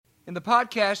In the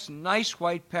podcast Nice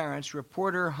White Parents,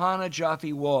 reporter Hannah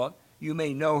Jaffe-Walt, you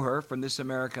may know her from This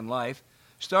American Life,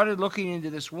 started looking into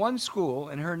this one school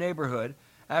in her neighborhood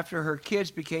after her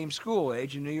kids became school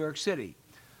age in New York City.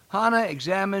 Hannah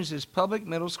examines this public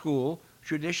middle school,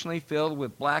 traditionally filled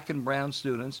with black and brown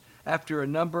students, after a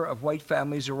number of white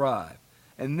families arrive.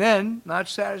 And then, not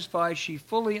satisfied she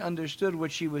fully understood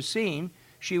what she was seeing,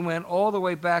 she went all the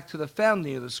way back to the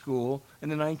founding of the school in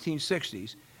the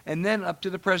 1960s, and then up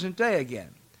to the present day again.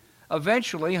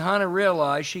 Eventually, Hannah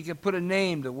realized she could put a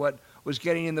name to what was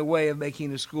getting in the way of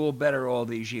making the school better all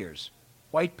these years.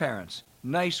 White Parents,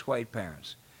 Nice White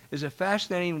Parents, is a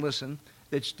fascinating listen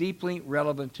that's deeply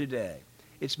relevant today.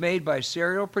 It's made by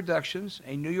Serial Productions,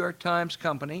 a New York Times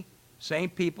company,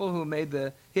 same people who made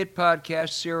the hit podcast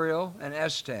Serial and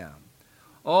S-Town.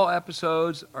 All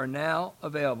episodes are now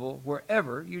available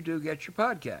wherever you do get your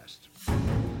podcasts.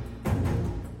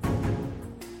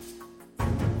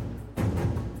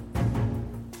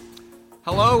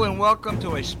 Hello and welcome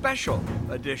to a special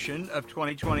edition of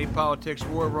 2020 Politics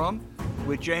War Room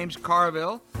with James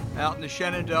Carville out in the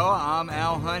Shenandoah. I'm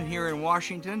Al Hunt here in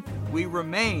Washington. We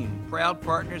remain proud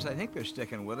partners, I think they're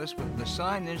sticking with us, with the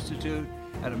Sign Institute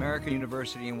at American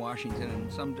University in Washington,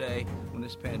 and someday when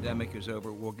this pandemic is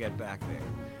over, we'll get back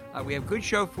there. We have a good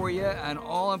show for you, an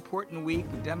all-important week.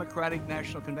 The Democratic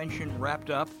National Convention wrapped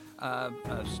up.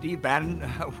 Steve Bannon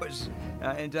was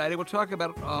indicted. We'll talk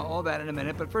about all that in a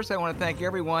minute, but first I want to thank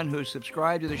everyone who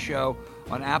subscribed to the show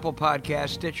on Apple Podcasts,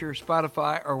 Stitcher,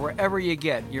 Spotify, or wherever you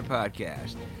get your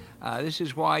podcast. This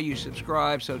is why you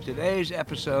subscribe, so today's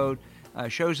episode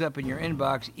shows up in your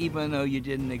inbox even though you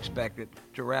didn't expect it,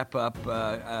 to wrap up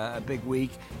a big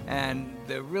week. And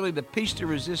really the piece de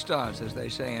resistance, as they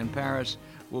say in Paris,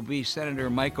 will be Senator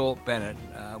Michael Bennet,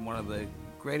 one of the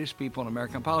greatest people in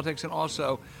American politics, and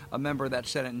also a member of that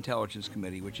Senate Intelligence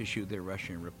Committee, which issued their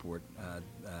Russian report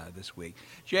this week.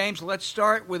 James, let's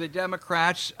start with the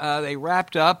Democrats. They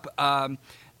wrapped up.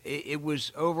 It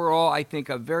was overall, I think,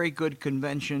 a very good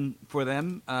convention for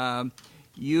them. I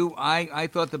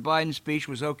thought the Biden speech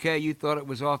was okay. You thought it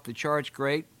was off the charts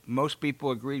great. Most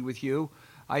people agreed with you.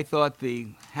 I thought the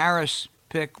Harris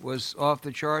pick was off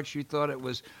the charts. You thought it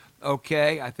was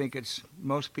okay. I think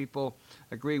most people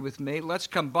agree with me. Let's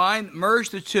merge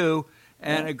the two,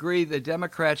 and agree the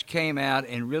Democrats came out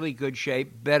in really good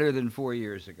shape, better than 4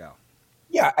 years ago.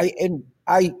 Yeah,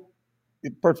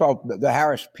 first of all, the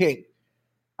Harris pick,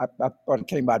 I thought it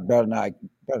came out better than I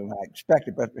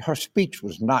expected, but her speech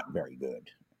was not very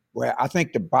good. Where I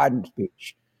think the Biden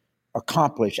speech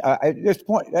accomplished, at this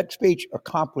point, that speech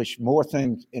accomplished more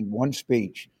things in one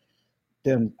speech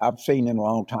than I've seen in a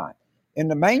long time. And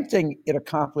the main thing it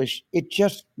accomplished, it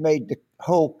just made the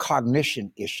whole cognition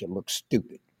issue look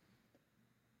stupid.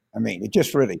 I mean, it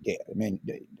just really did. I mean,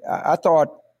 I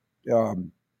thought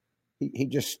he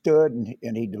just stood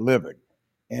and he delivered.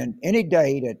 And any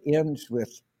day that ends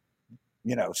with,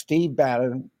 Steve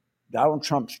Bannon, Donald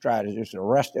Trump strategist,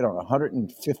 arrested on a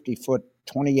 150-foot,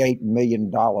 $28 million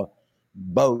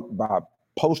boat by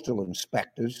postal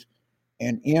inspectors,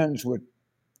 and ends with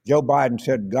Joe Biden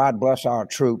said, "God bless our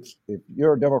troops." If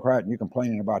you're a Democrat and you're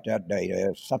complaining about that day,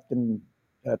 there's something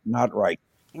that's not right.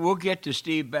 We'll get to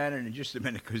Steve Bannon in just a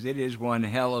minute because it is one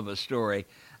hell of a story.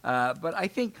 But I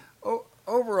think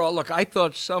overall, look, I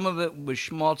thought some of it was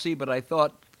schmaltzy, but I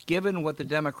thought given what the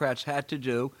Democrats had to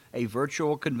do, a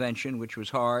virtual convention, which was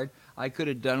hard, I could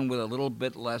have done with a little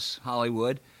bit less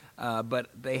Hollywood. But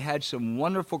they had some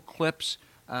wonderful clips.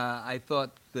 I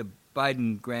thought the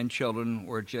Biden grandchildren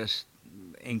were just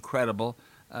incredible.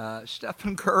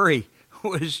 Stephen Curry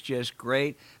was just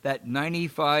great. That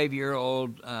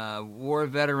 95-year-old war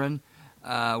veteran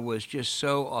was just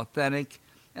so authentic.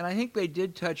 And I think they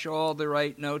did touch all the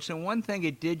right notes. And one thing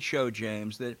it did show,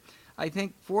 James, that I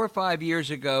think 4 or 5 years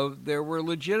ago, there were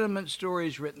legitimate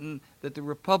stories written that the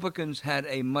Republicans had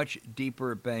a much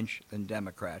deeper bench than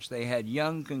Democrats. They had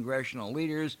young congressional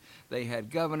leaders, they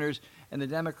had governors, and the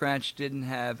Democrats didn't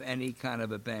have any kind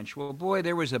of a bench. Well, boy,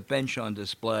 there was a bench on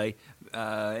display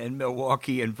in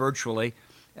Milwaukee and virtually,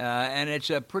 and it's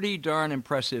a pretty darn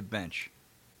impressive bench.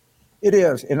 It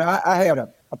is, and I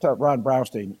thought Ron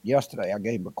Brownstein yesterday, I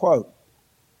gave him a quote,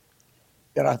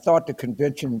 that I thought the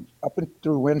convention up and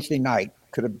through Wednesday night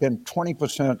could have been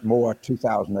 20% more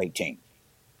 2018.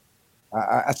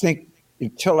 I think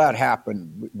until that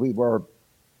happened, we were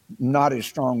not as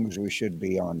strong as we should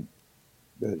be on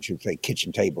the,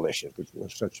 kitchen table issues, which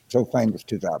was so famous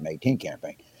 2018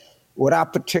 campaign. What I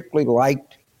particularly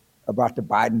liked about the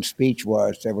Biden speech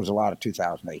was there was a lot of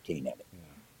 2018 in it. Yeah.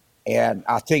 And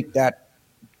I think that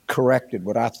corrected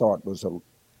what I thought was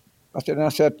I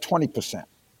said 20%.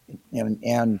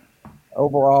 And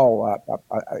overall,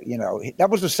 that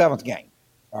was the seventh game.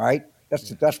 All right,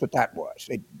 that's what that was.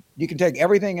 You can take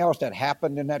everything else that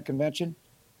happened in that convention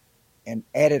and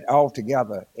add it all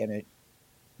together, and it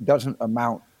doesn't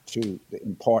amount to the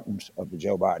importance of the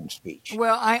Joe Biden speech.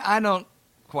 Well, I don't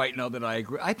quite know that I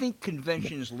agree. I think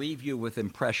conventions leave you with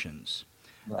impressions.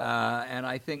 Right. And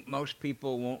I think most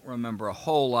people won't remember a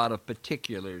whole lot of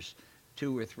particulars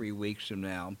 2 or 3 weeks from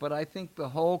now. But I think the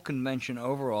whole convention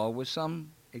overall, with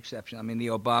some exception, I mean, the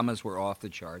Obamas were off the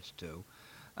charts too.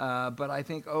 But I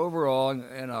think overall,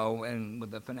 and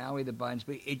with the finale of the Biden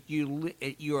speech,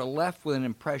 you are left with an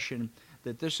impression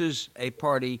that this is a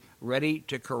party ready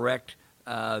to correct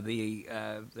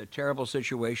the terrible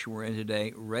situation we're in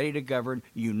today, ready to govern,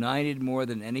 united more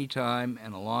than any time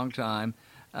in a long time,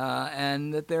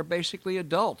 and that they're basically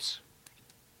adults.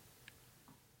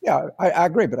 Yeah, I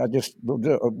agree, but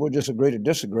we'll just agree to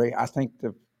disagree. I think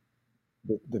the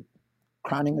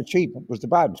crowning achievement was the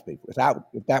Biden speech.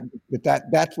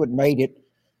 That's what made it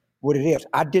what it is.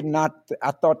 I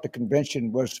thought the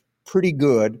convention was pretty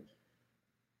good,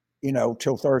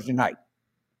 till Thursday night.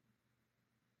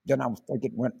 Then I think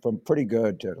it went from pretty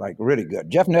good to like really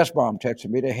good. Jeff Nussbaum texted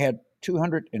me they had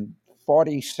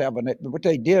 247. What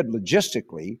they did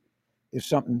logistically is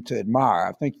something to admire.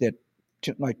 I think that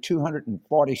like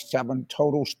 247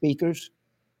 total speakers,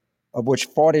 of which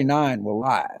 49 were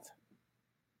live,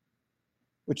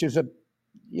 which is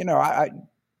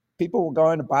people were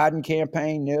going to Biden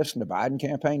campaign this and the Biden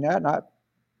campaign that, and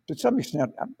to some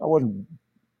extent, I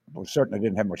certainly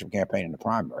didn't have much of a campaign in the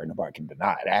primary. Nobody can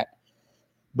deny that.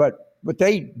 But what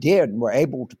they did and were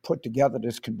able to put together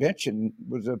this convention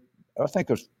was I think,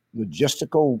 a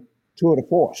logistical tour de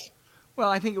force. Well,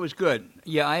 I think it was good.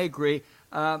 Yeah, I agree.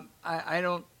 I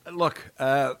don't look.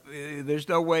 There's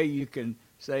no way you can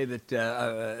say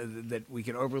that we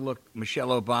can overlook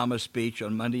Michelle Obama's speech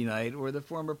on Monday night or the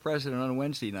former president on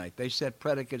Wednesday night. They set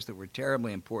predicates that were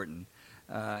terribly important,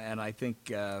 and I think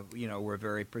were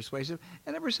very persuasive.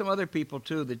 And there were some other people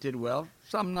too that did well,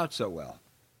 some not so well.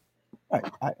 Right.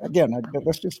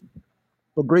 Let's just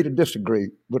agree to disagree.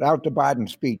 Without the Biden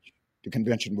speech, the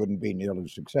convention wouldn't be nearly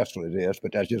as successful as it is.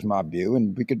 But that's just my view,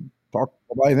 and we could talk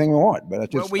about anything we want. But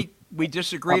that's just we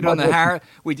disagreed on the Harris.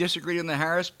 We disagreed on the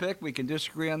Harris pick. We can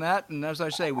disagree on that. And as I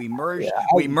say, we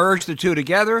merged the two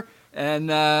together,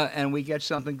 and we get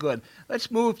something good. Let's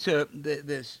move to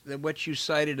what you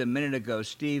cited a minute ago,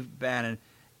 Steve Bannon.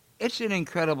 It's an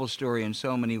incredible story in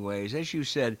so many ways, as you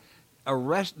said.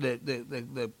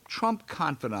 The Trump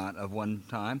confidant of one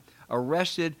time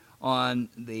arrested on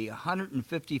the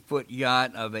 150-foot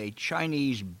yacht of a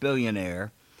Chinese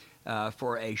billionaire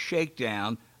for a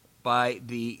shakedown by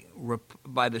the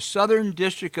Southern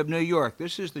District of New York.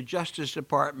 This is the Justice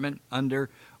Department under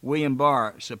William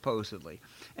Barr, supposedly.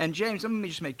 And James, let me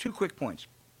just make 2 quick points.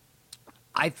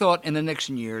 I thought in the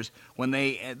Nixon years, when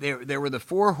there were the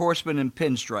 4 horsemen in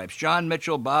pinstripes, John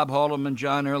Mitchell, Bob Haldeman,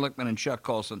 John Ehrlichman, and Chuck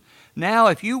Colson. Now,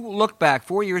 if you look back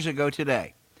 4 years ago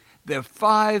today, there are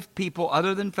 5 people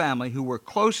other than family who were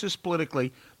closest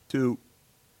politically to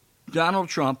Donald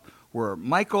Trump were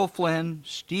Michael Flynn,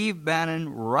 Steve Bannon,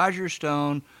 Roger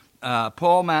Stone,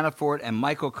 Paul Manafort, and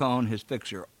Michael Cohen, his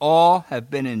fixer. All have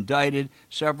been indicted.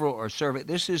 Several are serving.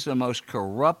 This is the most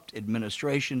corrupt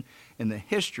administration in the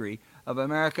history of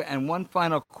America. And one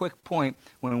final quick point.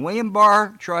 When William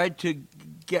Barr tried to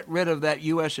get rid of that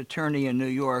U.S. attorney in New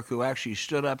York who actually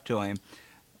stood up to him,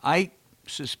 I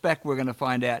suspect we're going to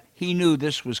find out he knew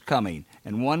this was coming.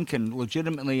 And one can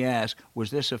legitimately ask,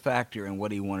 was this a factor in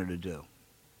what he wanted to do?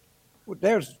 Well,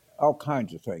 there's all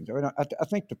kinds of things. I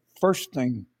think the first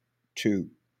thing to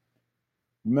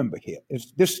remember here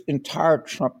is this entire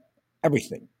Trump,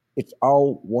 everything, it's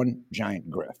all one giant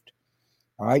grift.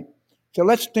 All right? So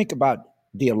let's think about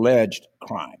the alleged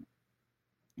crime,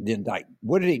 the indictment.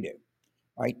 What did he do?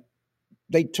 Right?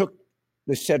 They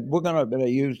said, they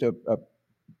used a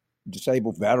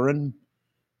disabled veteran,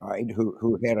 right,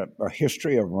 who had a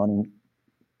history of running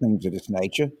things of this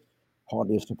nature.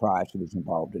 Hardly a surprise he was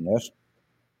involved in this.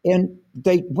 And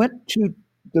they went to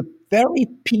the very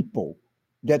people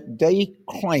that they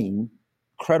claim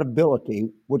credibility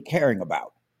with caring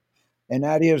about. And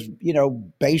that is,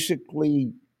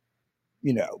 basically,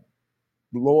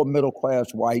 lower middle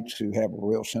class whites who have a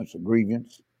real sense of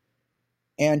grievance.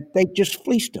 And they just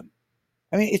fleeced them.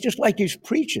 I mean, it's just like these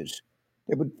preachers.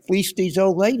 They would fleece these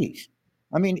old ladies.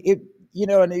 I mean,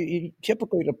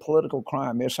 typically the political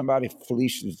crime is somebody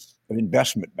fleeces an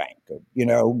investment bank,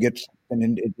 gets,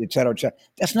 et cetera, et cetera.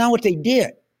 That's not what they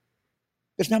did.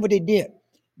 That's not what they did.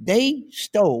 They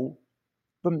stole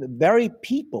from the very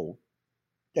people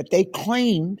that they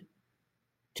claimed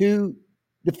to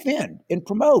defend and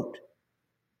promote.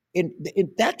 And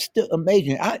that's the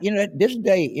amazing. This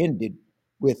day ended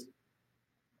with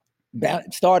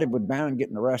started with Bannon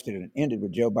getting arrested and ended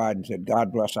with Joe Biden said,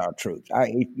 "God bless our troops."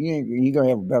 You're gonna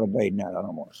have a better day than that. I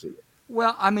don't want to see it.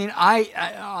 Well, I mean, I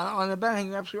on the Bannon,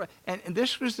 you're absolutely right. And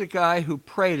this was the guy who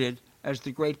paraded as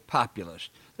the great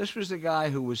populist. This was the guy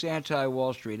who was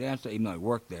anti-Wall Street, even though he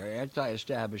worked there,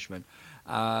 anti-establishment.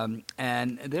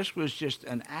 And this was just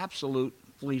an absolute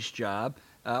police job.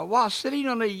 While sitting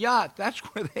on a yacht, that's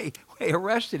where they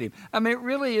arrested him. I mean, it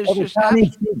really is just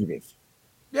Chinese fugitives.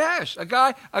 Yes, a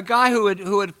guy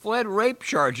who had fled rape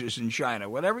charges in China.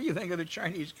 Whatever you think of the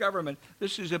Chinese government,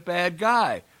 this is a bad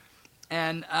guy.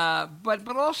 And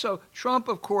but also Trump,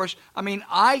 of course. I mean,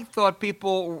 I thought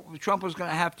Trump was going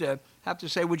to have to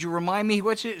say, "Would you remind me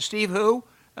what's it, Steve who?"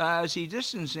 As he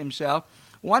distanced himself.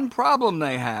 One problem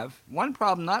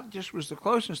not just was the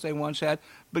closeness they once had,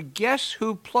 but guess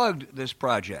who plugged this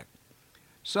project?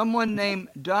 Someone named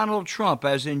Donald Trump,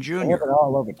 as in Junior. They have it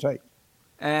all over tape.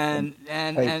 And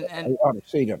you ought to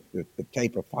see the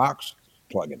tape of Fox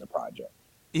plugging the project.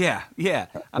 Yeah.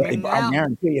 I mean, I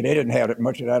guarantee you they didn't have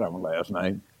much of that on the last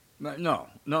name. No.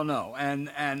 And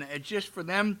it's just for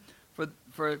them,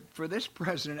 for this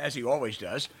president, as he always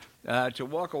does, to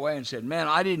walk away and said, "Man,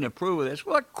 I didn't approve of this."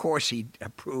 Well, of course he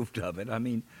approved of it. I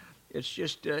mean, it's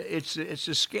just it's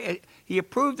a scam. He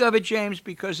approved of it, James,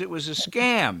 because it was a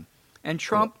scam, and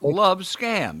Trump loves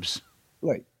scams.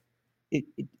 Right.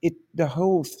 The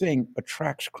whole thing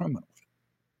attracts criminals.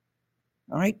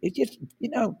 All right? It just,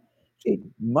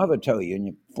 mother tell you, and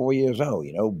you're 4 years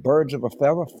old, birds of a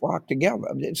feather flock together.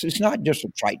 It's not just a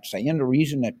trite saying. The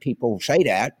reason that people say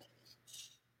that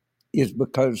is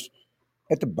because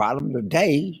at the bottom of the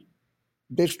day,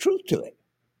 there's truth to it.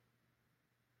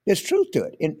 There's truth to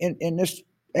it. And this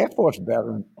Air Force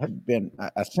veteran has been,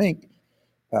 I think,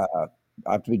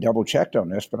 I have to be double checked on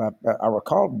this, but I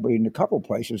recall reading a couple of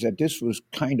places that this was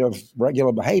kind of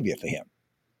regular behavior for him.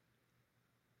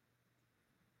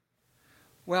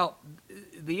 Well,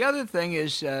 the other thing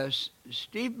is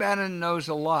Steve Bannon knows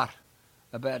a lot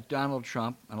about Donald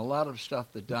Trump and a lot of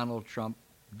stuff that Donald Trump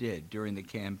did during the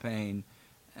campaign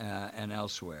and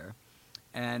elsewhere.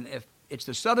 And if it's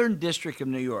the Southern District of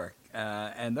New York,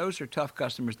 and those are tough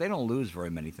customers, they don't lose very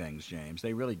many things, James.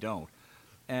 They really don't.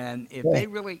 And if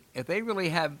they really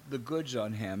have the goods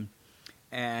on him,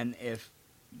 and if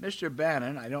Mr.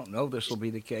 Bannon, I don't know if this will be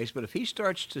the case, but if he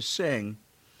starts to sing,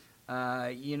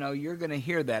 you're going to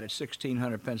hear that at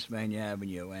 1600 Pennsylvania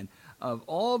Avenue. And of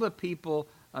all the people,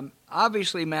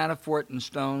 obviously Manafort and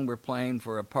Stone were playing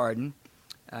for a pardon,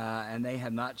 and they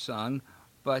have not sung.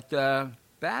 But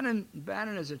Bannon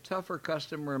is a tougher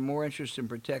customer and more interested in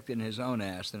protecting his own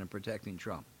ass than in protecting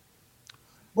Trump.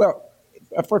 Well,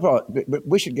 first of all,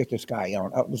 we should get this guy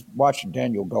on. I was watching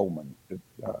Daniel Goldman,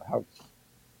 House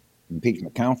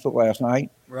Impeachment Counsel last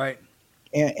night. Right.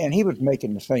 And he was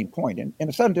making the same point. And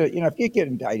it's if you get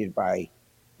indicted by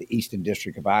the Eastern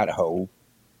District of Idaho,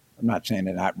 I'm not saying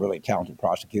they're not really talented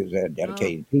prosecutors, they're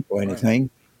dedicated people or anything.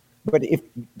 Right. But if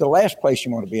the last place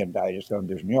you want to be indicted is Southern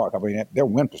District of New York, I mean, their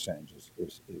win percentage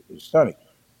is stunning.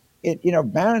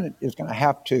 Bannon is going to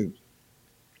have to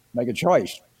make a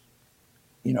choice.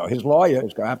 His lawyer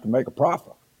is going to have to make a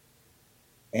proffer.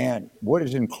 And what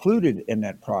is included in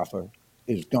that proffer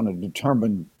is going to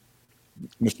determine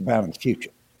Mr. Bannon's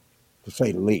future, to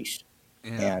say the least.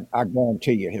 Yeah. And I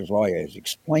guarantee you his lawyer is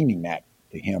explaining that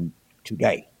to him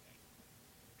today.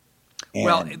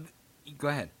 And go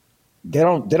ahead. They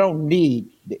don't need,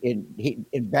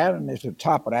 and Bannon is the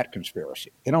top of that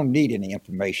conspiracy. They don't need any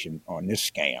information on this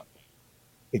scam.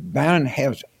 If Bannon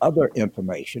has other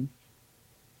information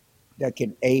that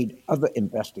can aid other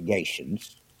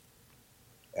investigations,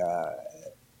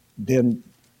 then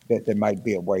there might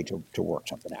be a way to work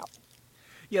something out.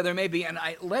 Yeah, there may be. And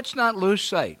let's not lose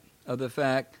sight of the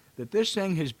fact that this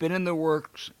thing has been in the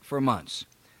works for months.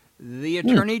 The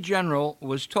Attorney General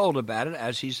was told about it,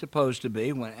 as he's supposed to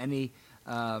be, when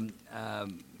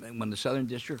when the Southern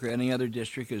District or any other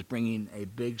district is bringing a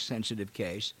big sensitive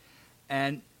case.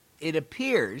 And it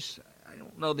appears, I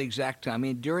don't know the exact time,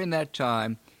 during that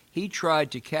time, he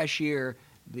tried to cashier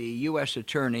the U.S.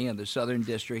 Attorney of the Southern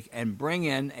District and bring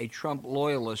in a Trump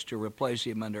loyalist to replace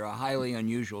him under a highly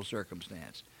unusual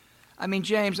circumstance.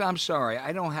 James, I'm sorry.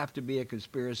 I don't have to be a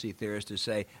conspiracy theorist to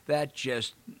say that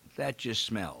just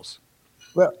smells.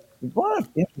 Well, one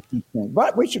of the interesting things,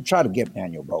 but we should try to get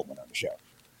Daniel Goldman on the show.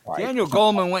 Right. Daniel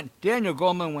Goldman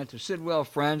went to Sidwell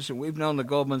Friends, and we've known the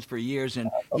Goldmans for years, and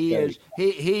he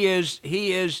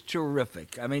is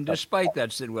terrific. Despite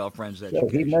that Sidwell Friends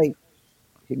education. So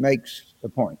he makes the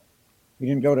point. You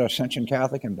didn't go to Ascension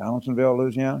Catholic in Donaldsonville,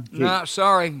 Louisiana? Gee. No,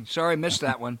 sorry, missed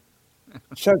that one.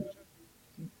 So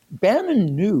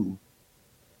Bannon knew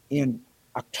in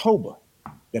October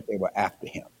that they were after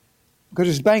him because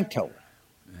his bank told him.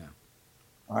 Yeah.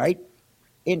 All right?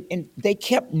 And they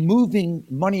kept moving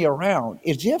money around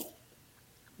as if,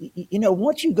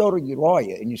 once you go to your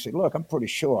lawyer and you say, look, I'm pretty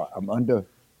sure I'm under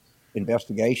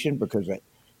investigation because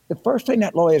the first thing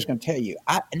that lawyer is going to tell you,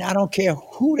 and I don't care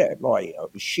who that lawyer,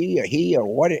 she or he or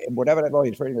whatever that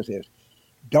lawyer is,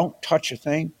 don't touch a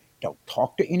thing, don't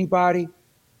talk to anybody,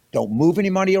 don't move any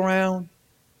money around,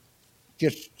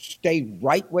 just stay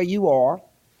right where you are.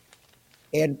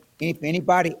 And if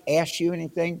anybody asks you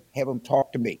anything, have them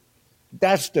talk to me.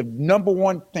 That's the number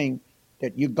one thing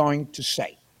that you're going to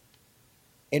say.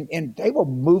 And they were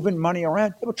moving money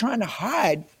around. They were trying to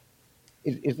hide,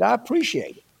 as I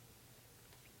appreciate it.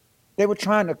 They were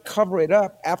trying to cover it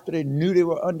up after they knew they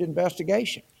were under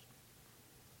investigation.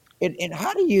 And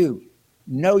how do you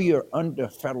know you're under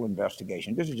federal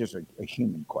investigation? This is just a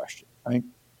human question.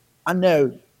 I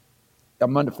know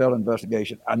I'm under federal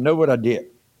investigation. I know what I did.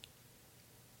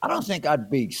 I don't think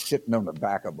I'd be sitting on the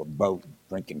back of a boat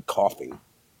drinking coffee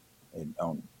in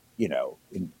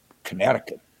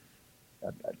Connecticut.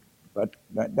 But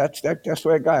that's the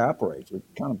way a guy operates.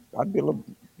 I'd be a little.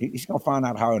 He's going to find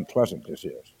out how unpleasant this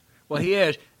is. Well, he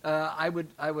is. I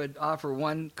would offer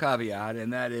one caveat,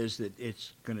 and that is that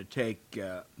it's going to take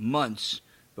months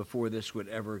before this would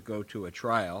ever go to a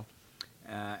trial.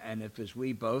 And if, as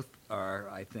we both are,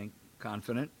 I think,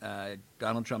 confident,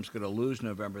 Donald Trump's going to lose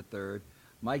November 3rd.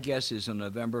 My guess is on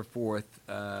November 4th,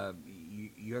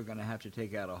 you're going to have to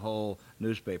take out a whole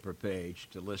newspaper page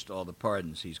to list all the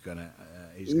pardons he's going to.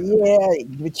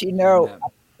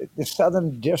 But the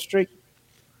Southern District,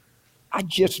 I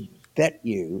just bet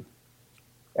you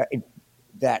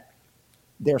that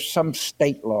there's some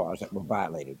state laws that were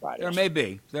violated by this.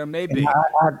 There may be.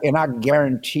 And I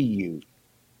guarantee you,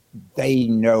 they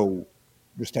know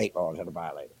the state laws that are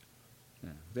violated.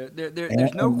 Yeah.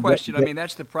 There's no question. I mean,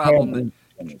 that's the problem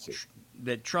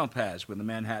that Trump has with the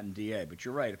Manhattan DA. But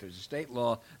you're right. If there's a state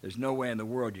law, there's no way in the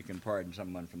world you can pardon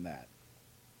someone from that.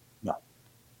 No.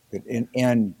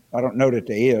 And I don't know that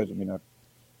there is. I mean,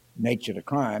 nature of the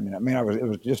crime. And it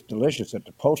was just delicious that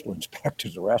the postal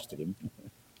inspectors arrested him.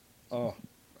 Oh.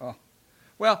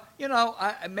 Well,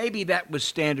 maybe that was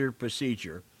standard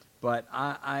procedure, but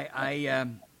I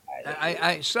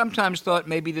sometimes thought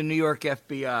maybe the New York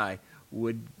FBI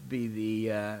would be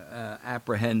the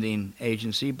apprehending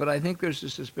agency, but I think there's a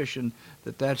suspicion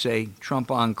that that's a Trump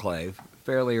enclave,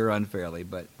 fairly or unfairly,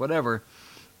 but whatever.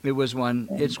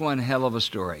 It's one hell of a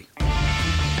story.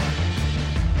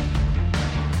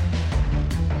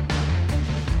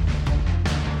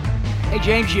 Hey,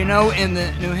 James, in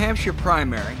the New Hampshire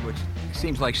primary, which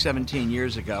seems like 17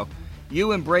 years ago,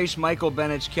 you embraced Michael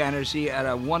Bennett's candidacy at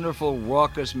a wonderful,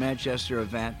 raucous Manchester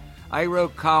event. I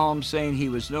wrote columns saying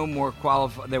there was no more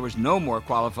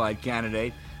qualified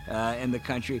candidate in the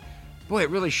country. Boy, it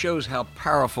really shows how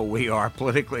powerful we are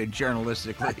politically and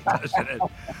journalistically, doesn't it?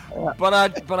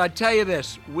 But I tell you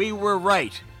this, we were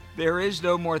right. There is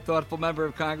no more thoughtful member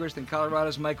of Congress than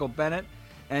Colorado's Michael Bennet,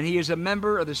 and he is a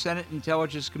member of the Senate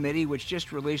Intelligence Committee, which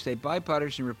just released a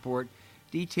bipartisan report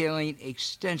detailing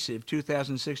extensive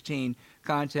 2016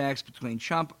 contacts between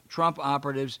Trump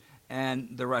operatives and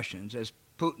the Russians as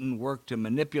Putin worked to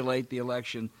manipulate the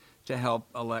election to help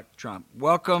elect Trump.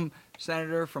 Welcome,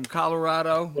 Senator from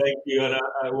Colorado. Thank you, and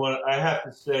I have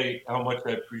to say how much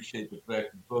I appreciate the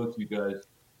fact that both you guys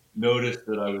noticed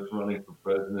that I was running for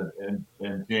president,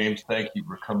 and James, thank you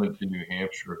for coming to New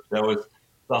Hampshire. That was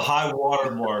the high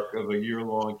watermark of a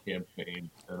year-long campaign,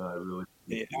 and I really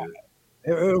appreciate it.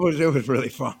 It was really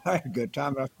fun. I had a good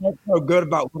time. I felt so good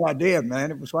about what I did,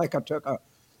 man. It was like I took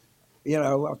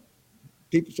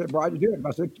people said, why'd you do it?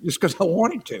 I said, just because I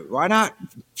wanted to. Why not?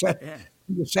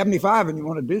 You're 75 and you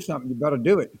want to do something, you better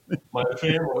do it. My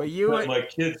family, my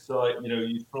kids saw it,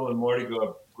 you throwing Mardi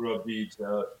Gras beads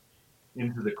out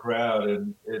into the crowd,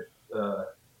 and it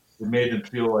made them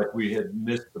feel like we had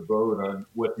missed the boat on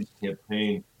what these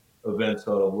campaign events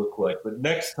ought to look like. But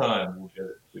next time, we'll get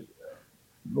it figured out.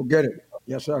 We'll get it.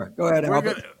 Yes, sir. Go ahead,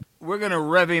 Albert. We're going to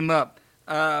rev him up.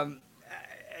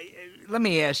 Let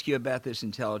me ask you about this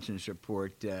intelligence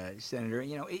report, Senator.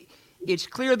 It's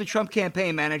clear the Trump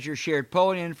campaign manager shared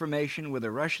polling information with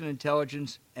a Russian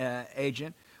intelligence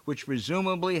agent, which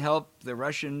presumably helped the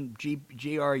Russian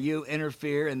GRU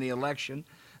interfere in the election.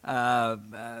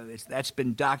 That's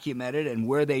been documented, and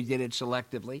where they did it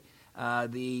selectively.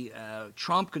 The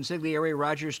Trump consigliere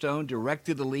Roger Stone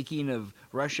directed the leaking of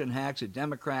Russian hacks at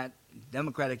Democratic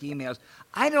emails.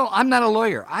 I'm not a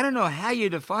lawyer. I don't know how you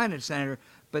define it, Senator,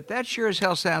 but that sure as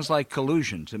hell sounds like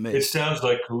collusion to me. It sounds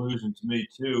like collusion to me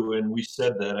too, and we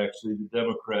said that actually the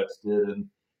Democrats did, and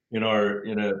in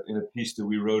a piece that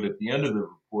we wrote at the end of the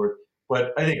report.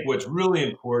 But I think what's really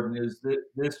important is that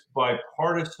this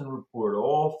bipartisan report,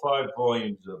 all 5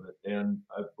 volumes of it, and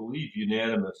I believe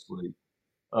unanimously,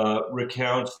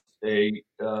 recounts a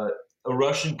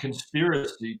Russian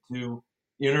conspiracy to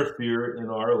interfere in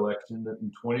our election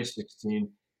in 2016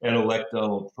 and elect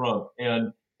Donald Trump.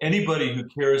 And anybody who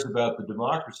cares about the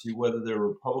democracy, whether they're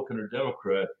Republican or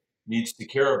Democrat, needs to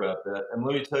care about that. And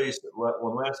let me tell you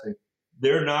one last thing.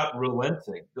 They're not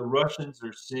relenting. The Russians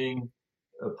are seeing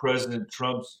President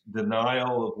Trump's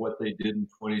denial of what they did in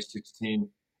 2016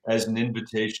 as an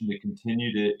invitation to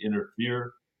continue to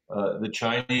interfere. The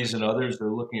Chinese and others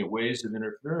are looking at ways of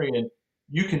interfering, and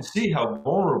you can see how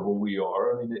vulnerable we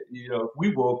are. I mean, if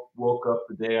we woke up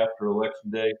the day after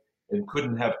Election Day and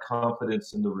couldn't have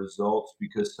confidence in the results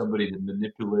because somebody had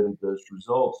manipulated those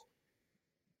results,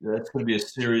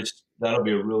 that'll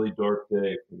be a really dark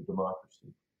day for the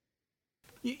democracy.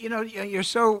 You're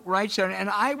so right, Senator. And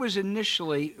I was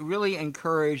initially really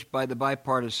encouraged by the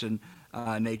bipartisan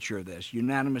nature of this,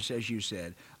 unanimous, as you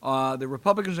said. The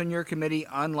Republicans on your committee,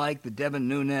 unlike the Devin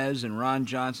Nunes and Ron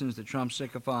Johnsons, the Trump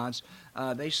sycophants,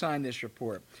 they signed this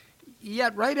report.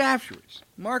 Yet right afterwards,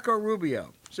 Marco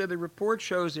Rubio said the report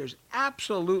shows there's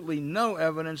absolutely no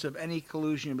evidence of any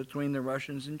collusion between the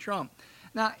Russians and Trump.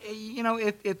 Now,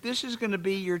 if this is going to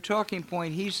be your talking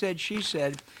point, he said, she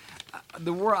said,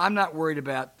 I'm not worried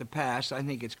about the past. I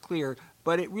think it's clear.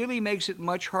 But it really makes it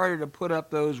much harder to put up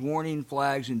those warning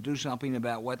flags and do something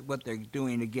about what they're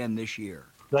doing again this year.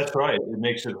 That's right. It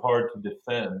makes it hard to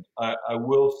defend. I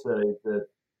will say that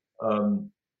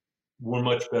we're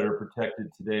much better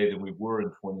protected today than we were in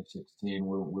 2016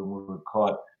 when we were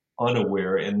caught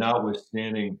unaware, and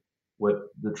notwithstanding what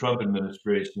the Trump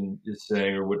administration is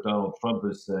saying or what Donald Trump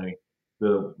is saying,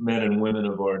 the men and women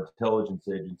of our intelligence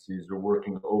agencies are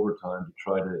working overtime to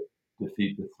try to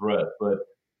defeat the threat. But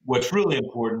what's really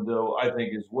important, though, I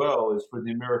think as well, is for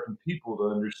the American people to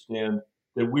understand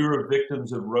that we were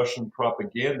victims of Russian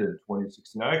propaganda in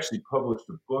 2016. I actually published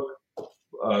a book,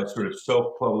 sort of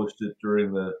self-published it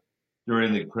during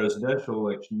the presidential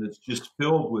election, that's just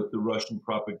filled with the Russian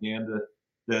propaganda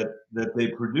that they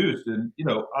produced. And,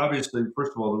 obviously,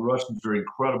 first of all, the Russians are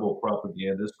incredible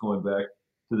propagandists going back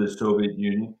to the Soviet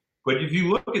Union. But if you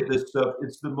look at this stuff,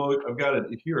 it's the most, I've got it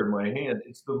here in my hand,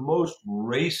 it's the most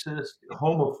racist,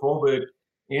 homophobic,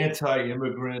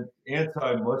 anti-immigrant,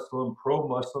 anti-Muslim,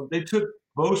 pro-Muslim. They took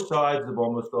both sides of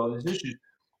almost all these issues.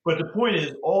 But the point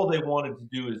is, all they wanted to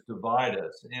do is divide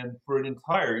us. And for an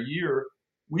entire year,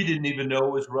 we didn't even know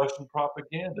it was Russian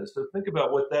propaganda. So think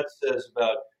about what that says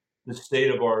about the state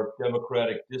of our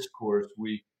democratic discourse.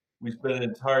 We spent an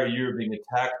entire year being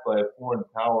attacked by a foreign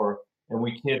power, and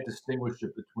we can't distinguish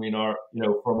it between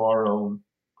from our own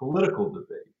political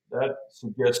debate. That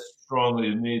suggests strongly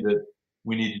to me that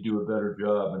we need to do a better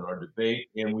job in our debate,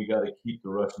 and we got to keep the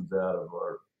Russians out of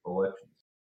our elections.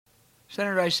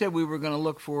 Senator, I said we were going to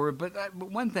look forward, but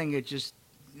one thing that just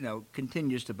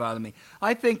continues to bother me.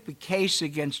 I think the case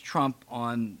against Trump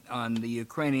on the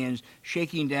Ukrainians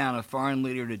shaking down a foreign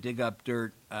leader to dig up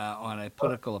dirt on a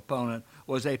political opponent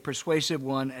was a persuasive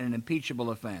one and an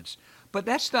impeachable offense. But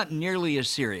that's not nearly as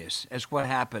serious as what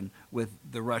happened with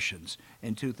the Russians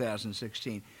in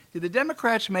 2016. Did the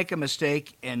Democrats make a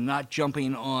mistake in not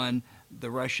jumping on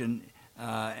the Russian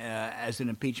as an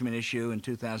impeachment issue in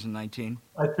 2019?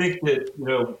 I think that,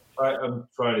 I'm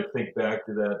trying to think back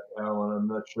to that, Alan. I'm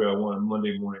not sure I want to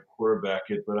Monday morning quarterback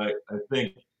it, but I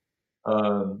think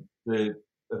the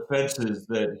offenses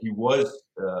that he was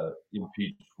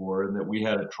impeached for and that we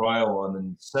had a trial on in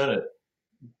the Senate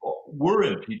were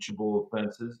impeachable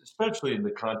offenses, especially in the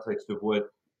context of what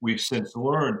we've since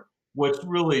learned. What's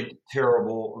really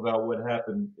terrible about what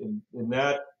happened in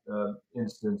that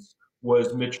instance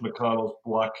was Mitch McConnell's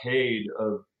blockade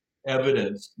of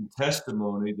evidence and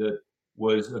testimony that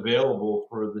was available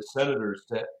for the senators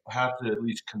to have to at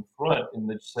least confront in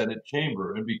the Senate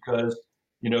chamber. And because,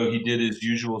 he did his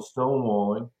usual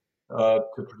stonewalling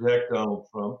to protect Donald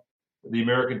Trump, the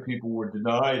American people were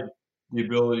denied the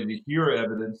ability to hear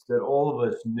evidence that all of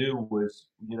us knew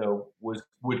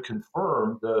would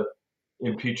confirm the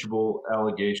impeachable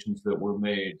allegations that were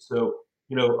made. So,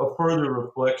 a further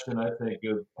reflection, I think,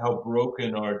 of how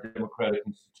broken our democratic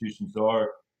institutions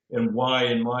are and why,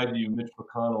 in my view, Mitch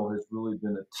McConnell has really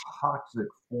been a toxic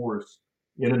force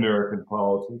in American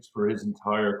politics for his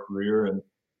entire career. And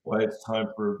why it's time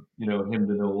for him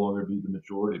to no longer be the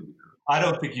majority leader. I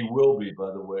don't think he will be,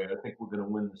 by the way. I think we're going to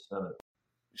win the Senate.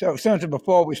 So, Senator,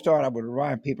 before we start, I would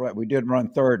remind people that we did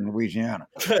run third in Louisiana.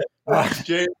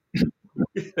 James,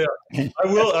 yeah. I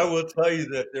will tell you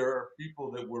that there are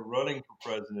people that were running for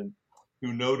president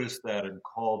who noticed that and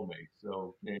called me.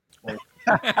 So,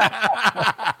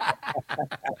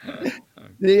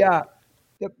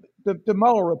 the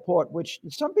Mueller report, which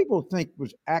some people think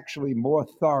was actually more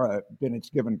thorough than it's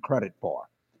given credit for,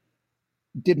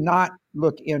 did not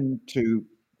look into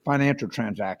financial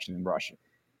transactions in Russia.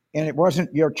 And it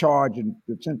wasn't your charge, and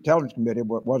the Intelligence Committee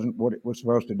wasn't what it was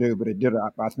supposed to do, but it did,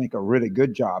 I think, a really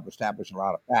good job establishing a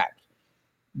lot of facts.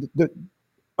 The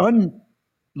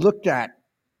unlooked at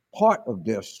part of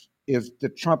this is the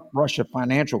Trump-Russia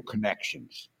financial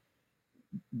connections.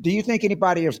 Do you think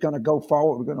anybody is going to go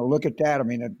forward? We're going to look at that. I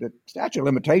mean, the statute of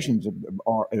limitations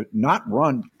are not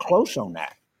run close on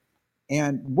that.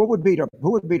 And who would be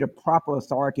the proper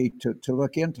authority to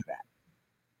look into that?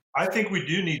 I think we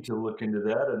do need to look into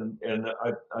that, and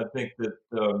I think that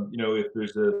if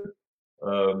there's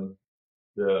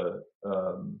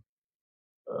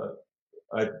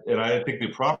I think the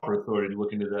proper authority to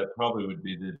look into that probably would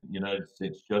be the United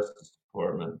States Justice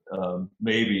Department,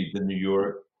 maybe the New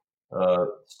York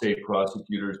state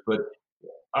prosecutors. But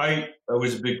I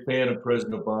was a big fan of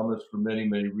President Obama's for many,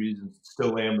 many reasons.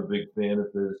 Still am a big fan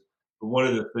of his. But one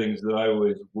of the things that I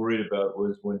always worried about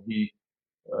was when he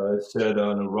said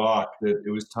on Iraq that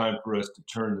it was time for us to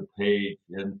turn the page.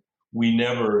 And we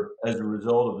never, as a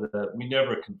result of that, we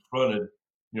never confronted,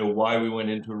 why we went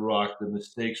into Iraq, the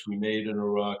mistakes we made in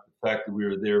Iraq, the fact that we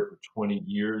were there for 20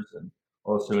 years and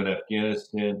also in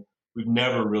Afghanistan. We've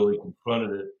never really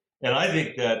confronted it. And I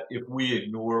think that if we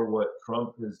ignore what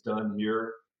Trump has done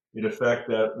here, in effect,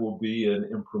 that will be an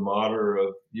imprimatur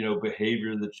of,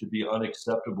 behavior that should be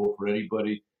unacceptable for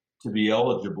anybody to be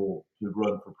eligible to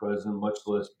run for president, much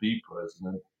less be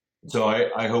president. So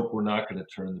I hope we're not going to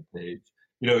turn the page.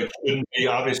 It shouldn't be,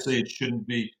 obviously it shouldn't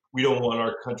be, we don't want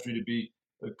our country to be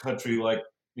a country like,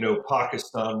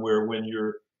 Pakistan, where when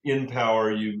you're in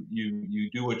power, you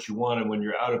do what you want, and when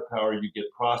you're out of power, you get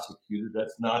prosecuted.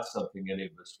 That's not something any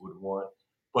of us would want.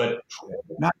 But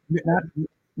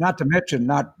not to mention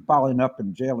not following up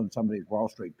and jailing some of these Wall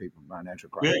Street people in financial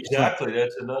crisis. Yeah, exactly.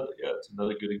 That's another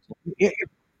good example.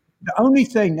 The only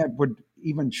thing that would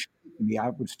even shock me, I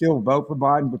would still vote for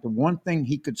Biden, but the one thing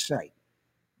he could say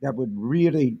that would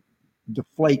really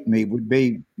deflate me would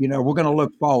be, we're going to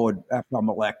look forward after I'm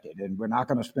elected, and we're not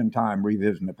going to spend time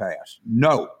revisiting the past.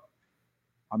 No.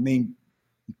 I mean,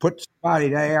 put somebody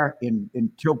there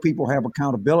until people have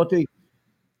accountability.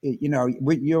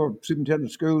 You're superintendent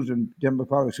of schools and Denver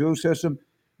public school system.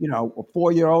 A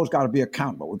 4-year-old's got to be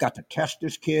accountable. We've got to test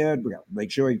this kid. We got to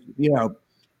make sure he,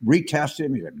 retest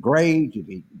him. He's got grades. If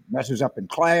he messes up in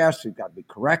class, he's got to be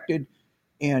corrected.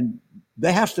 And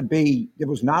there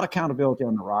was not accountability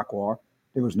on the Iraq War.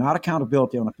 There was not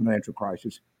accountability on the financial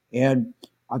crisis. And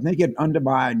I think it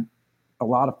undermined a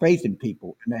lot of faith in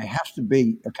people. And there has to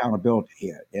be accountability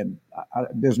here. And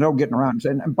there's no getting around.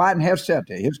 And Biden has said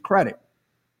to his credit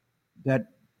that,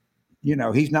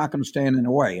 he's not going to stand in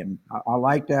the way. And I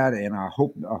like that. And I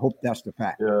hope that's the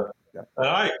fact. Yeah. And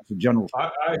I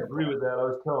agree with that. I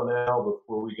was telling Al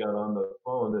before we got on the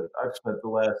phone that I've spent the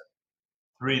last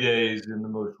 3 days in the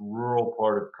most rural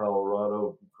part of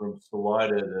Colorado, from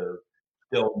Salida to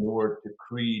Del Norte to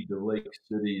Creed to Lake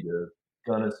City to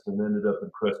Gunnison, ended up in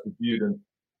Crested Butte. And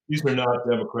these are not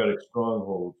Democratic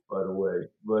strongholds, by the way.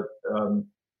 But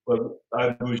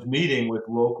I was meeting with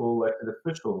local elected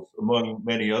officials, among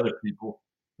many other people,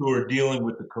 who are dealing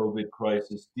with the COVID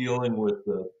crisis, dealing with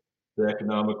the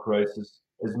economic crisis.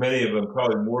 As many of them,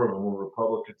 probably more of them, were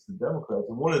Republicans than Democrats.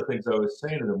 And one of the things I was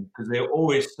saying to them, because they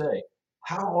always say,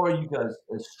 how are you guys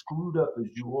as screwed up as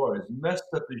you are, as messed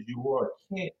up as you are,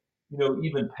 can't,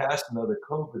 even pass another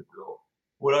COVID bill?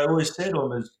 What I always say to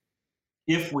them is,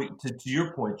 if we, to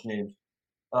your point, James,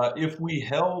 if we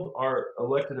held our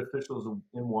elected officials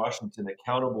in Washington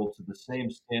accountable to the same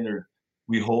standard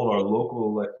we hold our local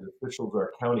elected officials,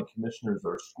 our county commissioners,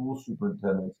 our school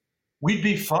superintendents, we'd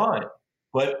be fine.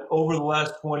 But over the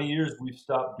last 20 years, we've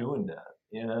stopped doing that.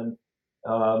 And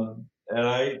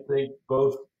I think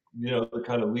both, the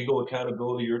kind of legal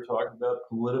accountability you're talking about,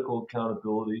 political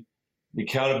accountability, the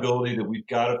accountability that we've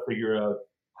got to figure out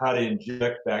how to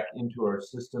inject back into our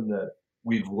system that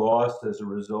we've lost as a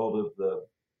result of the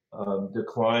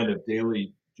decline of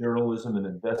daily journalism and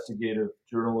investigative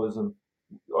journalism.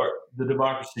 The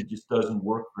democracy just doesn't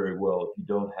work very well if you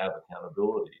don't have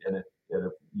accountability. And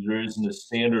if there isn't a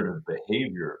standard of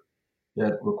behavior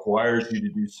that requires you to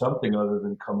do something other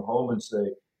than come home and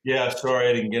say, Yeah, sorry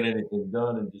I didn't get anything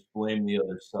done, and just blame the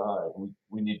other side.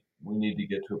 We need to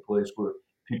get to a place where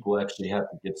people actually have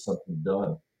to get something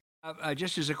done.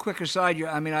 Just as a quick aside,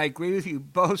 I mean, I agree with you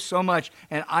both so much,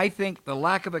 and I think the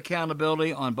lack of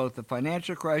accountability on both the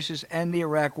financial crisis and the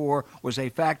Iraq War was a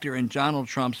factor in Donald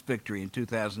Trump's victory in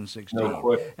 2016. No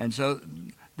question. And so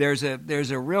there's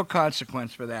a real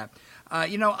consequence for that.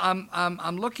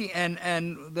 I'm looking,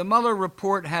 and the Mueller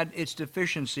report had its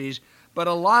deficiencies, but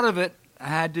a lot of it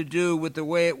had to do with the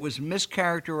way it was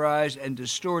mischaracterized and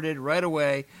distorted right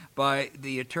away by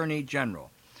the Attorney General,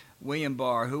 William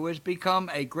Barr, who has become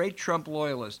a great Trump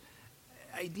loyalist.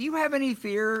 Do you have any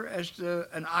fear as to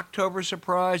an October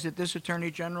surprise that this Attorney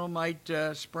General might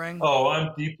spring? Oh,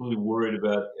 I'm deeply worried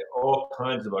about all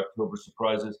kinds of October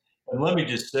surprises. And let me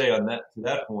just say on that, to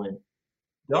that point,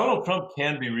 Donald Trump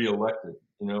can be reelected,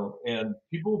 and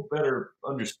people better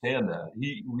understand that.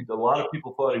 A lot of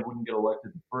people thought he wouldn't get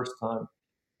elected the first time.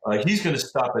 He's going to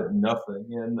stop at nothing,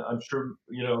 and I'm sure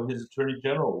his attorney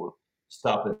general will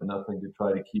stop at nothing to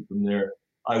try to keep him there.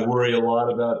 I worry a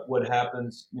lot about what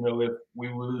happens, if we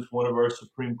lose one of our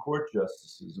Supreme Court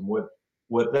justices, and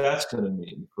what that's going to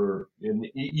mean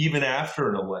even after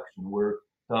an election where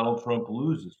Donald Trump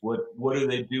loses. What do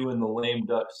they do in the lame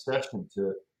duck session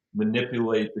to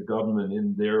manipulate the government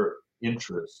in their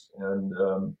interests?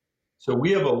 And so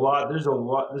we have a lot. There's a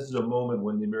lot. This is a moment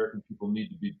when the American people need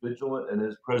to be vigilant. And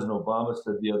as President Obama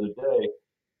said the other day,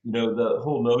 the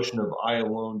whole notion of "I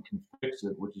alone can fix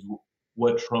it," which is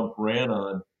what Trump ran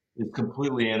on, is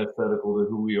completely antithetical to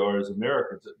who we are as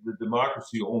Americans. The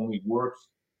democracy only works.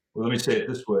 Well, let me say it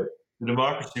this way: the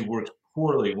democracy works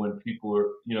poorly when people are,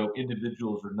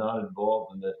 individuals are not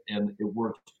involved in it, and it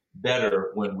works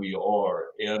better when we are.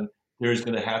 And there's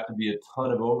going to have to be a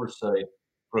ton of oversight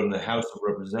from the House of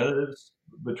Representatives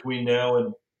between now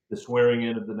and the swearing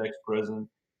in of the next president,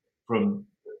 from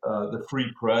the free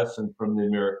press, and from the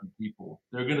American people.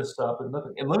 They're going to stop at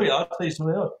nothing. And I'll tell you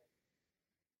something else.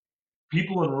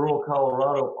 People in rural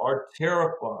Colorado are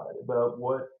terrified about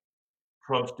what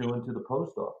Trump's doing to the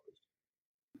post office.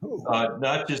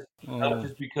 Not just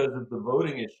because of the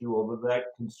voting issue, although that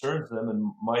concerns them.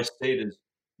 And my state is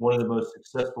one of the most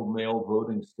successful mail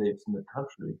voting states in the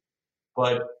country.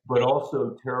 But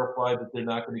also terrified that they're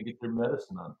not going to get their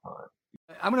medicine on time.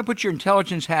 I'm going to put your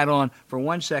intelligence hat on for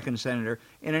 1 second, Senator.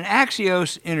 In an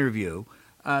Axios interview,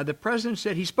 the president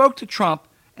said he spoke to Trump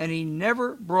and he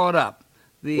never brought up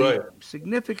the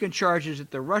significant charges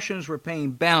that the Russians were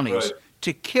paying bounties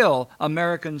to kill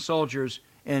American soldiers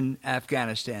in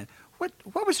Afghanistan.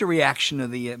 What was the reaction of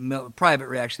the private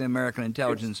reaction of the American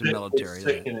intelligence and military? It's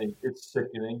sickening. It's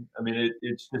sickening. I mean,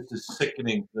 it's just a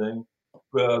sickening thing.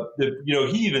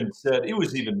 He even said it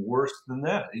was even worse than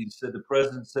that. He said, the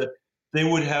president said they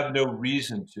would have no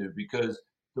reason to, because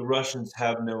the Russians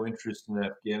have no interest in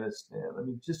Afghanistan. I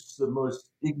mean, just the most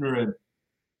ignorant,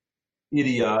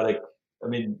 idiotic,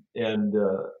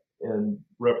 and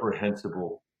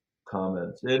reprehensible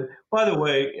comments. And by the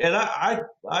way, and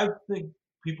I think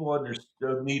people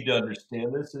need to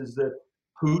understand this, is that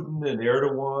Putin and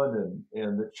Erdogan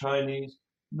and the Chinese,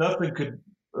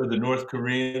 or the North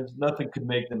Koreans, nothing could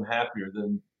make them happier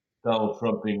than Donald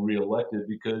Trump being reelected,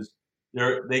 because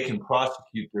they can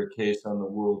prosecute their case on the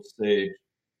world stage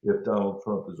if Donald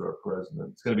Trump is our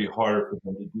president. It's going to be harder for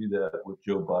them to do that with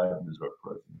Joe Biden as our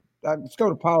president. Let's go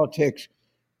to politics.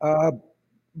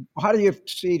 How do you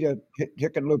see the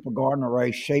Hickenlooper-Gardner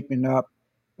race shaping up?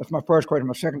 That's my first question.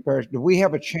 My second question: do we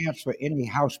have a chance for any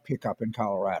House pickup in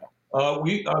Colorado? Let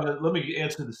me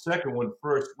answer the second one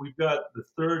first. We've got the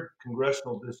 3rd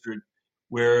congressional district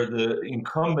where the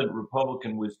incumbent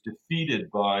Republican was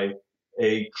defeated by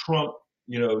a Trump,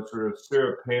 sort of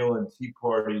Sarah Palin Tea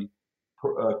Party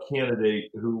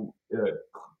candidate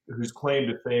whose claim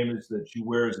to fame is that she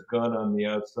wears a gun on the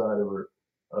outside of her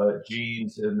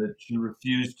jeans, and that she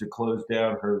refused to close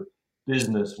down her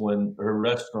business her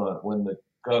restaurant when the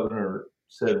governor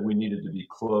said we needed to be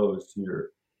closed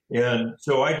here. And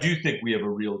so I do think we have a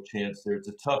real chance there. It's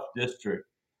a tough district,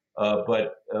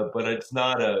 but it's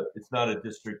not a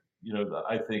district,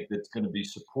 I think that's going to be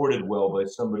supported well by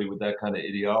somebody with that kind of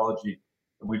ideology.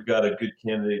 And we've got a good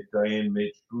candidate, Diane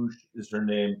Mage-Bush is her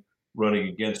name, running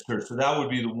against her. So that would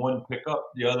be the one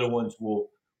pickup. The other ones will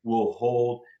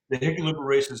hold. The Hickenlooper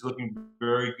race is looking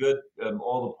very good.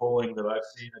 All the polling that I've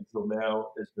seen until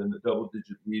now has been a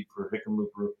double-digit lead for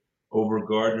Hickenlooper over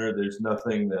Gardner. There's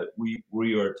nothing that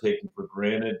we are taking for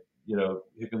granted.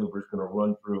 Hickenlooper is going to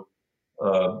run through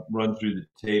the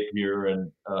tape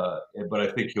here, but I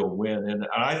think he'll win. And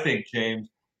I think, James,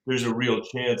 there's a real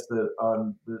chance that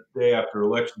on the day after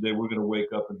Election Day, we're going to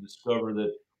wake up and discover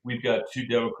that we've got 2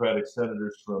 Democratic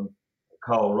senators from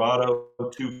Colorado,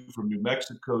 2 from New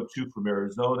Mexico, 2 from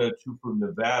Arizona, 2 from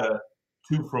Nevada,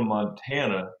 2 from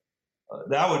Montana.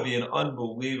 That would be an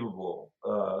unbelievable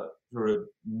sort of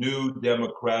new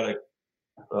Democratic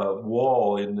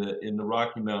wall in the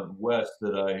Rocky Mountain West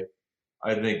that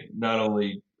I think not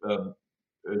only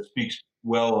speaks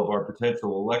well of our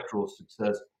potential electoral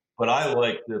success, but I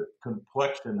like the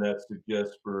complexion that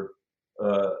suggests for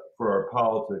our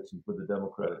politics and for the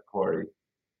Democratic Party.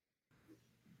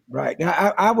 Right.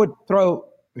 Now, I would throw,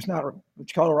 it's not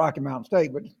it's called a Rocky Mountain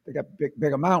State, but they got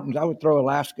bigger mountains. I would throw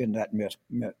Alaska in that mix.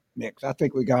 I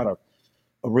think we got a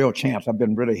real chance. I've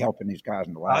been really helping these guys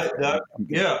in Alaska.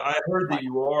 I heard that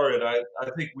you are, and I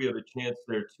think we have a chance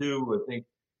there too. I think,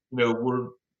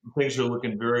 things are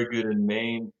looking very good in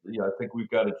Maine. I think we've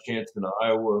got a chance in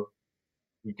Iowa.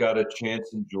 We've got a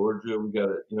chance in Georgia. We got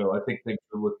I think things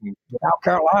are looking. South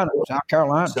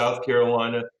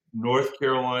Carolina. North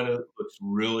Carolina looks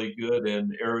really good,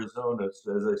 and Arizona,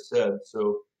 as I said.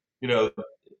 So,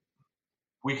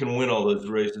 we can win all those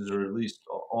races, or at least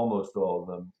almost all of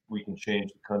them. We can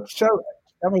change the country. So,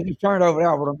 I'm going to turn it over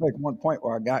now. I want to make one point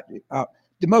where I got you.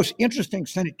 The most interesting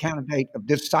Senate candidate of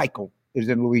this cycle is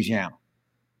in Louisiana.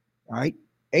 All right?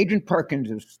 Adrian Perkins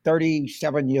is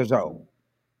 37 years old.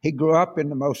 He grew up in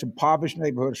the most impoverished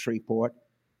neighborhood of Shreveport.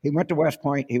 He went to West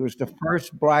Point. He was the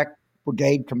first black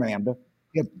brigade commander.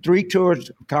 He had 3 tours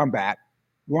of combat,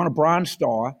 won a Bronze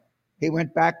Star. He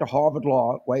went back to Harvard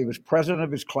Law, where he was president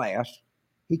of his class.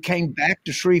 He came back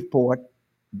to Shreveport,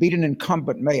 beat an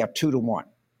incumbent mayor 2-1.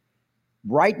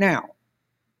 Right now,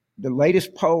 the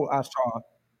latest poll I saw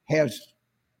has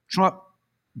Trump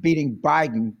beating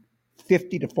Biden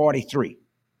 50-43.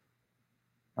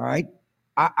 All right?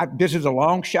 This is a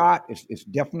long shot. It's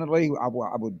definitely, I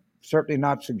would certainly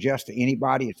not suggest to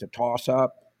anybody it's a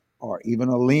toss-up or even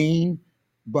a lean.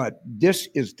 But this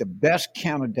is the best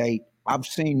candidate I've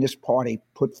seen this party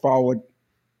put forward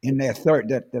in their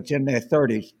that's in their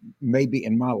 30s, maybe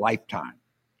in my lifetime.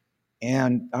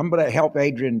 And I'm going to help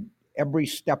Adrian every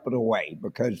step of the way,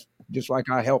 because just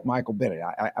like I helped Michael Bennet,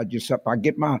 if I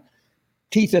get my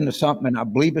teeth into something and I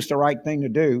believe it's the right thing to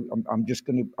do, I'm just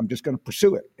going to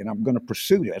pursue it, and I'm going to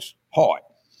pursue this hard.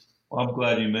 Well, I'm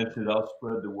glad you mentioned it. I'll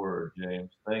spread the word,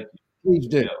 James. Thank you. Please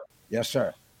do. Yeah. Yes,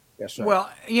 sir. Yes, sir. Well,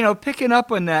 picking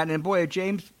up on that, and boy, if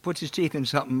James puts his teeth in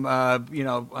something,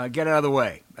 get out of the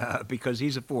way because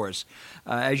he's a force,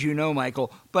 as you know,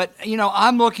 Michael. But,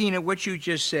 I'm looking at what you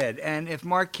just said, and if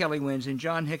Mark Kelly wins and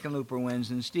John Hickenlooper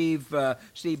wins and Steve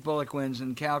Bullock wins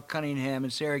and Cal Cunningham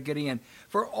and Sarah Gideon,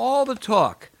 for all the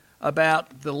talk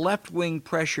about the left-wing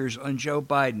pressures on Joe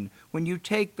Biden, when you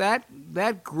take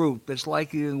that group that's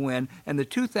likely to win and the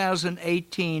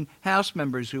 2018 House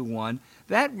members who won,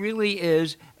 that really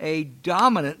is a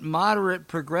dominant, moderate,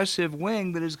 progressive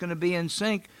wing that is going to be in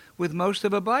sync with most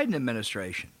of a Biden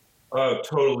administration. I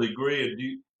totally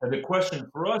agree. And the question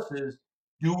for us is,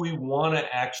 do we want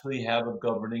to actually have a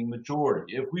governing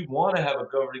majority? If we want to have a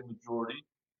governing majority,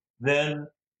 then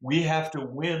we have to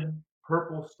win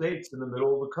purple states in the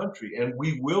middle of the country, and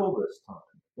we will this time.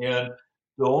 And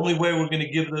the only way we're going to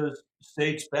give those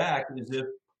states back is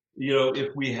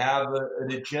if we have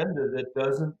an agenda that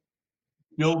doesn't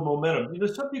build momentum.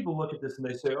 Some people look at this and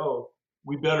they say, "Oh,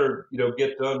 we better,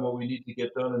 get done what we need to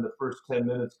get done in the first 10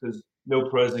 minutes because no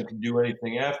president can do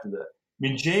anything after that." I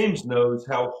mean, James knows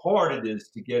how hard it is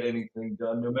to get anything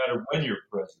done, no matter when you're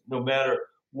president, no matter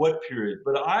what period.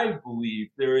 But I believe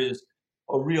there is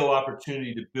a real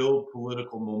opportunity to build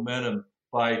political momentum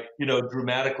by,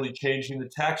 dramatically changing the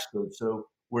tax code. So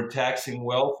we're taxing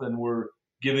wealth and we're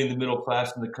giving the middle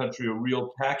class in the country a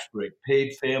real tax break,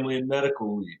 paid family and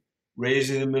medical leave,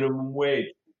 raising the minimum wage,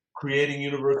 creating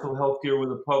universal health care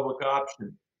with a public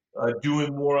option,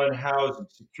 doing more on housing,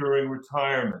 securing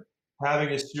retirement, having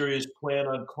a serious plan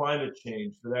on climate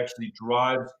change that actually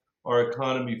drives our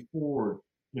economy forward,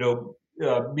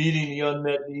 meeting the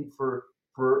unmet need for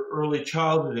early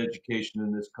childhood education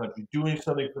in this country, doing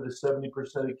something for the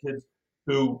 70% of kids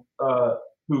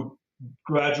who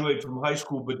graduate from high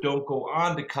school but don't go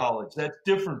on to college. That's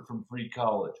different from free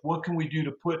college. What can we do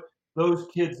to put those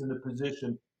kids in the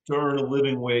position to earn a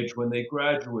living wage when they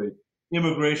graduate?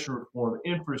 Immigration reform,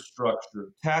 infrastructure,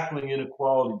 tackling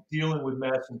inequality, dealing with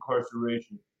mass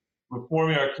incarceration,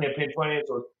 reforming our campaign finance.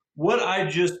 What I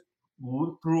just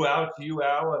threw out to you,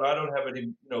 Al, and I don't have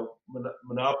any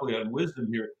monopoly on wisdom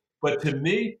here, but to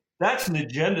me, that's an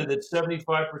agenda that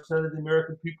 75% of the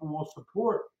American people will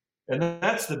support. And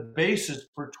that's the basis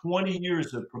for 20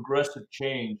 years of progressive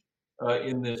change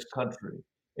in this country.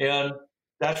 And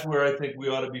that's where I think we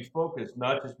ought to be focused,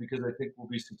 not just because I think we'll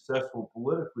be successful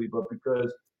politically, but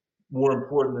because more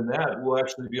important than that, we'll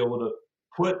actually be able to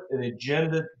put an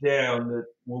agenda down that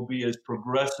will be as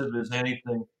progressive as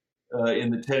anything in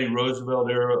the Teddy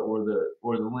Roosevelt era or the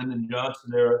Lyndon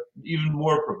Johnson era, even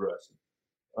more progressive.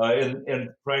 And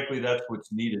frankly, that's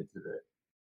what's needed today.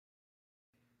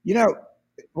 You know,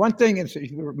 one thing is,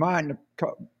 if you remind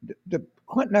the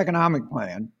Clinton economic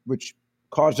plan, which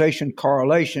causation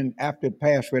correlation after it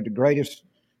passed, we had the greatest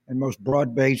and most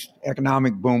broad-based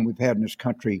economic boom we've had in this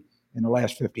country in the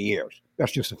last 50 years.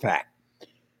 That's just a fact.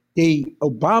 The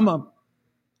Obamacare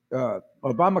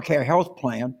health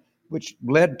plan, which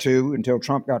led to, until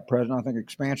Trump got president, I think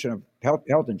expansion of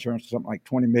health insurance to something like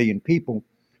 20 million people,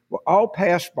 were all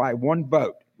passed by one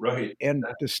vote. Right. And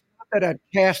the state that had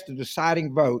cast the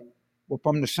deciding vote were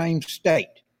from the same state.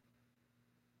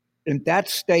 And that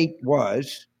state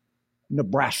was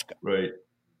Nebraska. Right.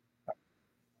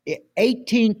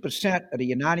 18% of the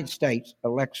United States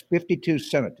elects 52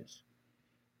 senators.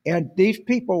 And these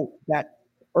people that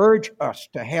urge us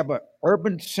to have an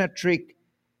urban-centric,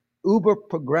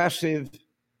 uber-progressive,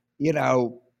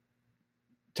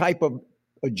 type of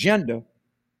agenda,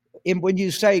 and when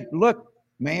you say, look,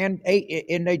 man,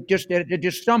 and they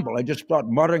just stumble. They just start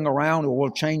muttering around, or we'll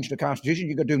change the Constitution.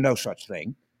 You can do no such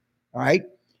thing, all right?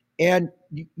 And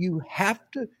you have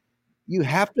to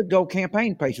go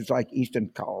campaign places like Eastern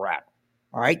Colorado,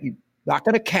 all right? You're not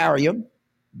going to carry them,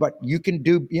 but you can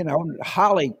do,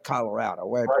 Holly, Colorado,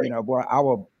 where, right. Where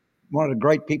one of the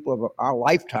great people of our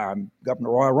lifetime,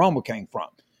 Governor Roy Romer, came from.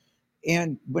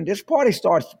 And when this party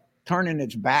starts turning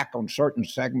its back on certain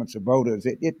segments of voters,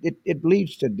 it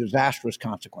leads to disastrous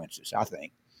consequences, I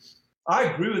think. I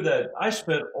agree with that.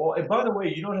 And by the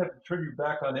way, you don't have to turn your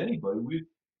back on anybody.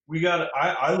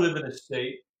 I live in a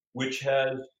state which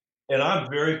has, and I'm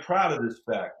very proud of this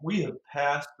fact, we have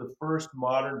passed the first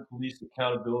modern police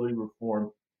accountability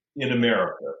reform in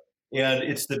America. And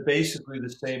it's basically the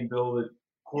same bill that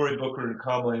Cory Booker and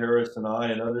Kamala Harris and I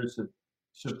and others have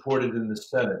supported in the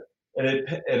Senate. And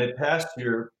it passed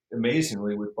here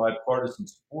amazingly with bipartisan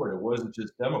support. It wasn't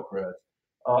just Democrats.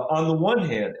 On the one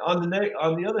hand, on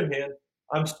the other hand,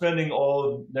 I'm spending all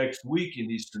of next week in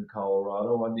Eastern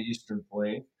Colorado on the Eastern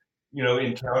Plains,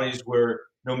 in counties where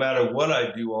no matter what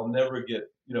I do, I'll never get,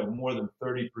 more than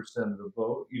 30% of the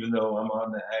vote, even though I'm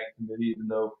on the Ag Committee, even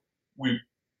though we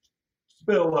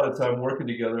spent a lot of time working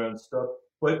together on stuff.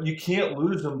 But you can't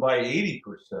lose them by 80%.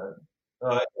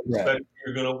 Expect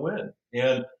you're going to win.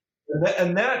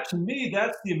 And that, to me,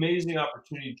 that's the amazing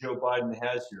opportunity Joe Biden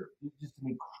has here. It's just an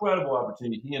incredible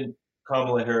opportunity he and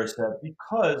Kamala Harris have,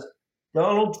 because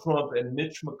Donald Trump and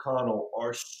Mitch McConnell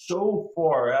are so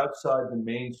far outside the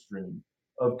mainstream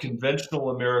of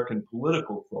conventional American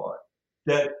political thought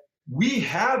that we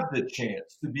have the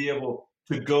chance to be able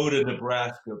to go to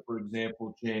Nebraska, for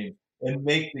example, James, and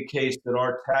make the case that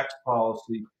our tax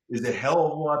policy is a hell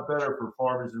of a lot better for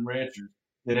farmers and ranchers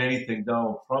than anything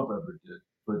Donald Trump ever did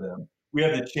for them. We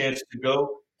have the chance to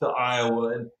go to Iowa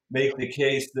and make the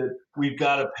case that we've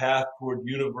got a path toward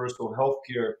universal health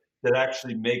care that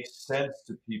actually makes sense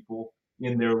to people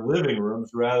in their living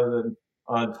rooms rather than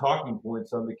on talking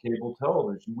points on the cable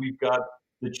television. We've got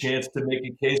the chance to make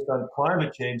a case on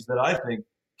climate change that I think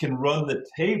can run the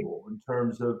table in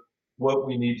terms of what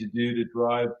we need to do to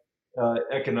drive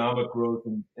economic growth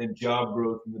and job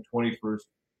growth in the 21st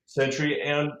century.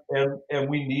 And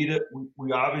we need it.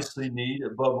 We obviously need,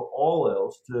 above all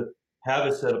else, to have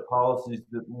a set of policies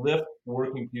that lift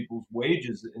working people's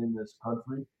wages in this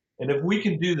country. And if we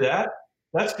can do that,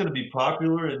 that's going to be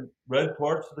popular in red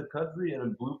parts of the country and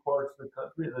in blue parts of the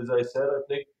country. And as I said, I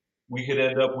think we could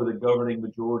end up with a governing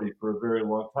majority for a very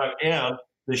long time. And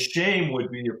the shame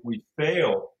would be if we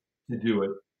fail to do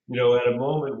it, at a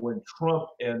moment when Trump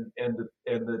and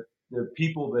the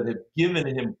people that have given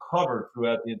him cover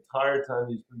throughout the entire time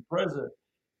he's been president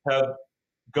have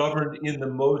governed in the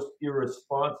most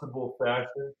irresponsible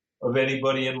fashion of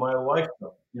anybody in my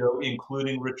lifetime,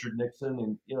 including Richard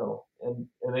Nixon and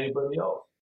anybody else.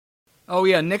 Oh,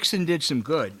 yeah, Nixon did some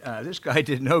good. This guy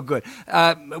did no good.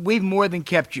 We've more than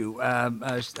kept you,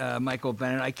 Michael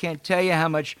Bennet. I can't tell you how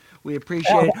much we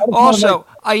appreciate it. Also,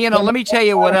 let me tell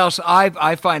you what else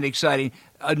I find exciting.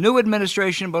 A new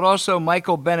administration, but also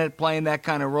Michael Bennet playing that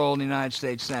kind of role in the United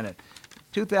States Senate.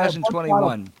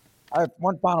 2021. I have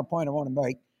one final point I want to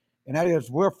make, and that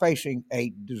is we're facing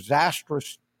a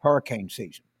disastrous hurricane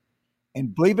season.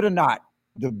 And believe it or not,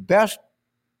 the best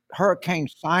hurricane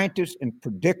scientists and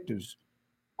predictors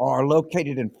are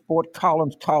located in Fort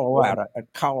Collins, Colorado,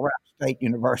 at Colorado State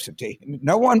University.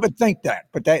 No one would think that,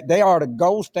 but they are the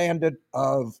gold standard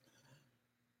of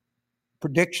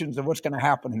predictions of what's going to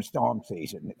happen in storm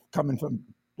season, coming from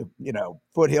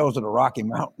foothills of the Rocky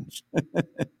Mountains.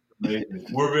 Amazing.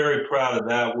 We're very proud of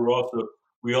that.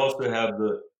 We also have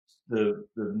the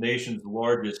nation's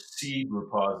largest seed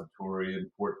repository in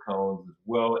Fort Collins as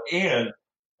well. And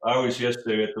I was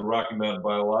yesterday at the Rocky Mountain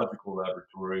Biological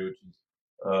Laboratory, which is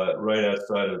right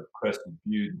outside of Crested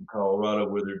Butte in Colorado,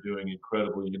 where they're doing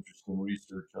incredibly interesting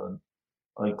research on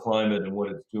climate and what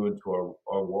it's doing to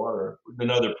our water.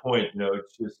 Another point,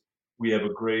 it's just we have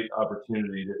a great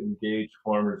opportunity to engage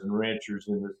farmers and ranchers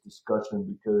in this discussion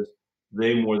because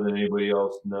they more than anybody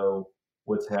else know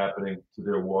what's happening to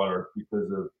their water because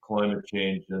of climate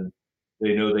change, and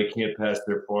they know they can't pass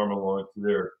their farm along to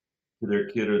their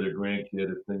kid or their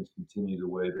grandkid if things continue the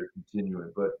way they're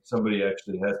continuing. But somebody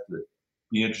actually has to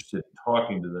be interested in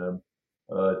talking to them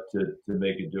to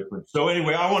make a difference. So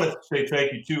anyway, I want to say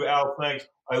thank you too, Al. Thanks.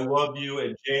 I love you,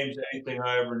 and James. Anything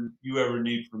you ever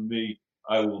need from me,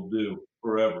 I will do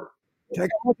forever. Take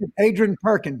a look at Adrian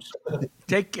Perkins.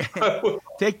 Take care.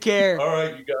 All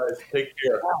right, you guys. Take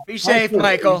care. Be safe,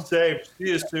 Michael. Be safe. See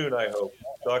you soon, I hope.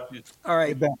 Talk to you soon. All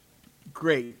right.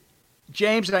 Great.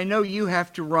 James, I know you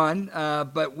have to run,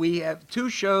 but we have 2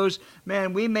 shows.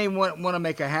 Man, we may want to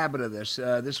make a habit of this.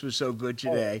 This was so good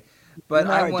today. But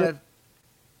I want to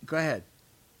 – go ahead.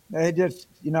 I've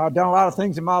done a lot of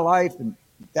things in my life, and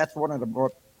that's one of the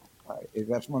most – is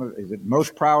it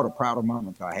most proud of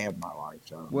moments I have in my life.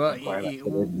 So well,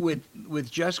 with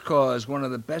Just Cause, one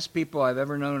of the best people I've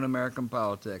ever known in American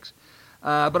politics.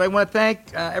 But I want to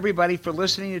thank everybody for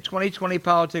listening to 2020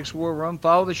 Politics War Room.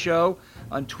 Follow the show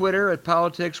on Twitter at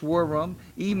Politics War Room.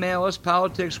 Email us,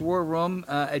 politicswarroom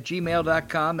at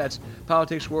gmail.com. That's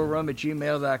politicswarroom at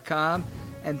gmail.com.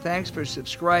 And thanks for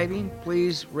subscribing.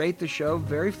 Please rate the show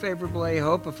very favorably. I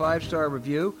hope a 5-star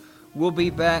review. We'll be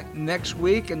back next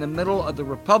week in the middle of the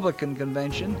Republican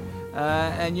convention,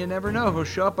 and you never know who'll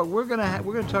show up. But we're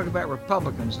gonna talk about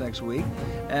Republicans next week,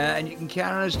 and you can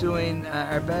count on us doing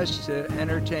our best to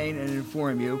entertain and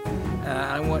inform you.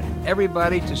 I want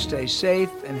everybody to stay safe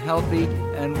and healthy,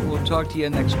 and we'll talk to you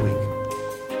next week.